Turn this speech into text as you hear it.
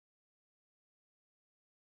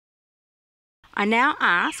I now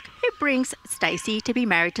ask who brings Stacie to be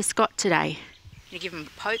married to Scott today. You give him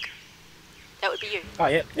a poke? That would be you. Oh,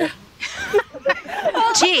 yeah.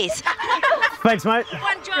 Cheers. Thanks, mate.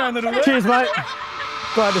 One job. Cheers, mate.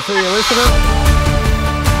 Glad to see you listening.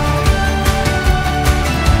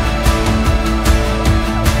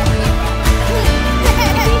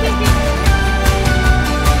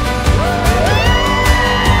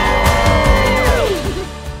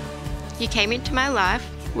 You came into my life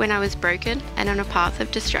when I was broken and on a path of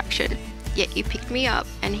destruction, yet you picked me up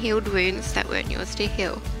and healed wounds that weren't yours to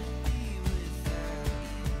heal.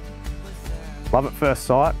 Love at first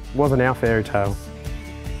sight wasn't our fairy tale,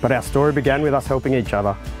 but our story began with us helping each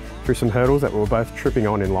other through some hurdles that we were both tripping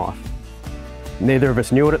on in life. Neither of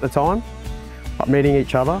us knew it at the time, but meeting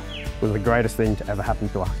each other was the greatest thing to ever happen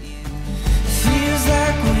to us. Feels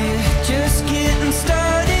like we're just getting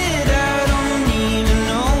started. I don't even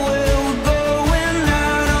know where we're going.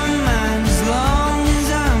 I don't mind as long as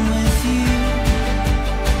I'm with you.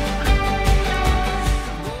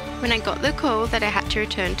 When I got the call that I had to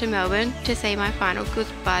return to Melbourne to say my final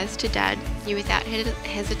goodbyes to Dad, you without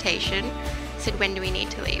hesitation said, "When do we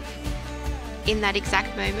need to leave?" In that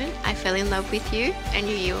exact moment, I fell in love with you and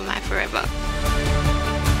knew you were my forever.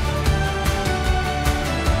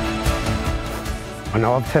 I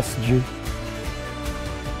know I've tested you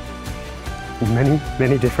in many,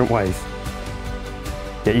 many different ways,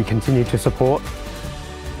 yet you continue to support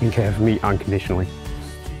and care for me unconditionally.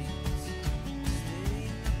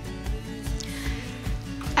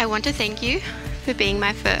 I want to thank you for being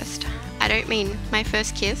my first. I don't mean my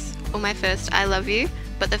first kiss or my first I love you,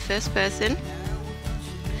 but the first person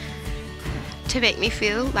to make me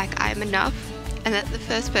feel like I'm enough, and that the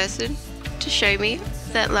first person to show me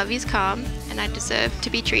that love is calm and I deserve to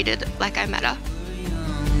be treated like I matter.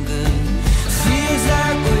 Feels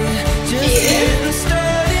like we're just getting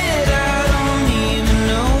started. I don't even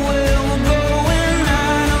know where we're going.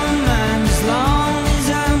 I don't mind as long as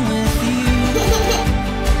I'm with you.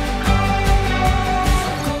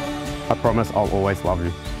 I promise I'll always love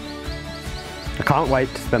you. I can't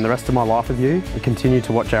wait to spend the rest of my life with you and continue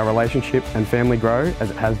to watch our relationship and family grow as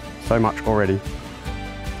it has so much already.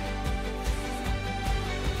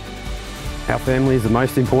 Our family is the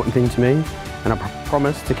most important thing to me, and I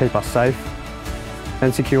promise to keep us safe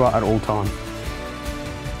and secure at all times.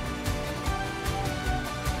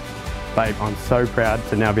 Babe, I'm so proud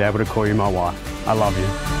to now be able to call you my wife. I love you.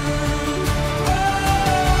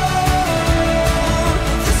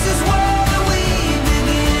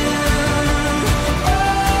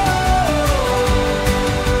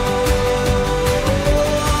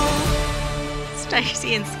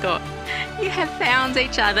 Stacie and Scott, you have found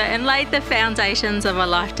each other and laid the foundations of a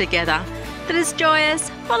life together that is joyous,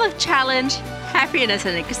 full of challenge, happiness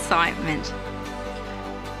and excitement.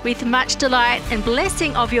 With much delight and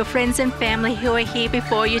blessing of your friends and family who are here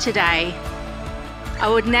before you today, I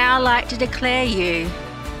would now like to declare you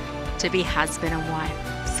to be husband and wife.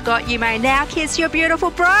 Scott, you may now kiss your beautiful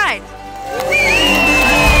bride.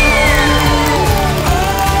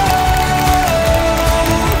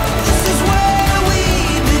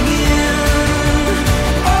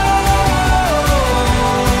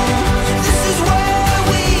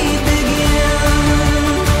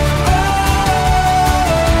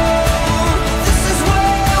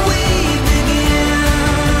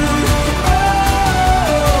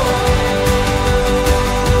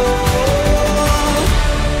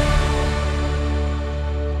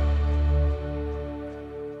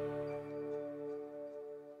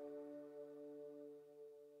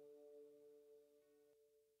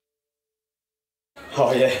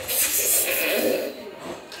 Oh yeah.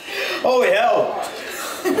 Holy hell.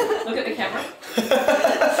 Look at the camera.